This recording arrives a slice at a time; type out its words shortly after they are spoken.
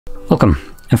Welcome.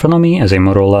 In front of me is a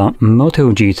Motorola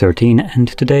Moto G13, and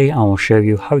today I will show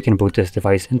you how you can boot this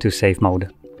device into safe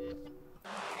mode.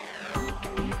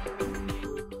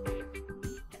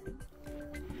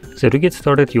 So to get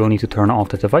started, you will need to turn off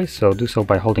the device, so do so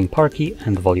by holding power key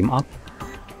and the volume up.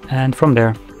 And from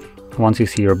there, once you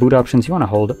see your boot options, you want to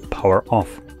hold power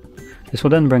off. This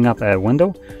will then bring up a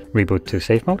window, reboot to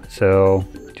safe mode. So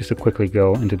just to quickly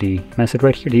go into the message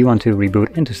right here, do you want to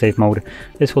reboot into safe mode?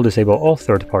 This will disable all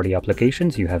third-party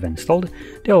applications you have installed.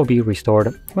 They will be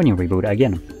restored when you reboot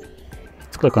again.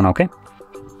 Let's click on OK.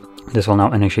 This will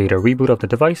now initiate a reboot of the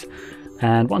device,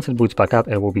 and once it boots back up,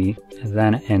 it will be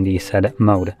then in the said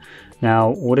mode. Now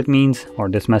what it means, or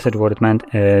this message, what it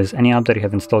meant is any app that you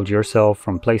have installed yourself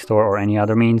from Play Store or any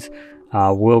other means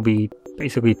will be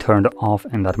basically turned off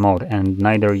in that mode, and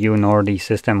neither you nor the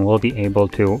system will be able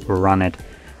to run it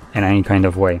in any kind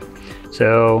of way.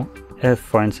 So if,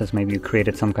 for instance, maybe you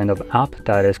created some kind of app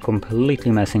that is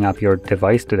completely messing up your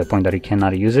device to the point that you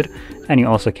cannot use it, and you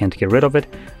also can't get rid of it,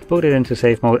 boot it into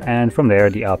safe mode, and from there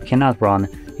the app cannot run.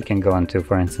 You can go into,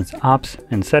 for instance, apps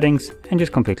and settings and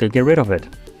just completely get rid of it.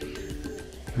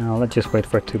 Now let's just wait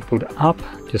for it to boot up,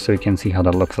 just so you can see how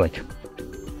that looks like.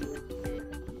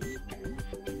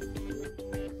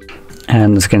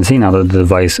 And as you can see, now that the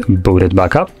device booted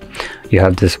back up, you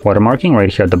have this watermarking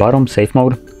right here at the bottom, safe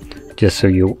mode, just so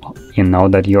you know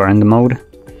that you're in the mode.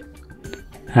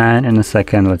 And in a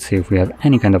second, let's see if we have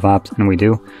any kind of apps, and we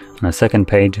do. On the second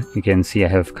page, you can see I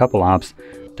have a couple apps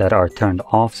that are turned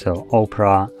off, so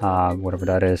Opera, whatever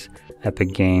that is,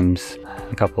 Epic Games,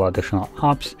 a couple additional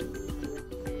apps.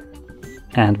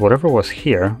 And whatever was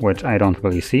here, which I don't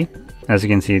really see, as you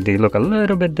can see, they look a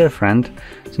little bit different.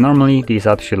 So normally these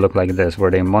apps should look like this,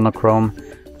 where they're monochrome,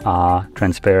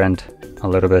 transparent a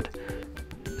little bit.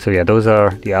 So yeah, those are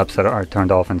the apps that are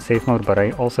turned off in safe mode, but I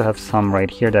also have some right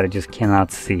here that I just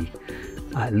cannot see.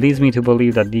 It leads me to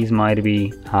believe that these might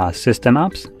be system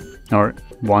apps, or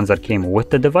ones that came with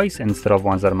the device instead of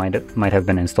ones that might have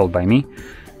been installed by me.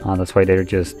 That's why they're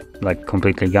just like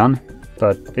completely gone,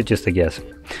 but it's just a guess.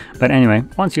 But anyway,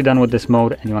 once you're done with this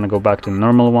mode and you want to go back to the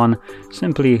normal one,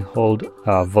 simply hold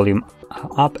volume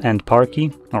up and power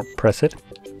key, or press it,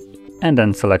 and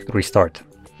then select restart.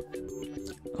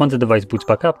 Once the device boots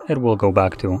back up, it will go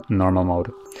back to normal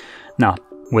mode. Now,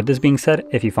 with this being said,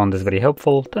 if you found this very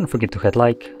helpful, don't forget to hit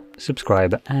like,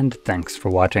 subscribe, and thanks for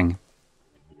watching.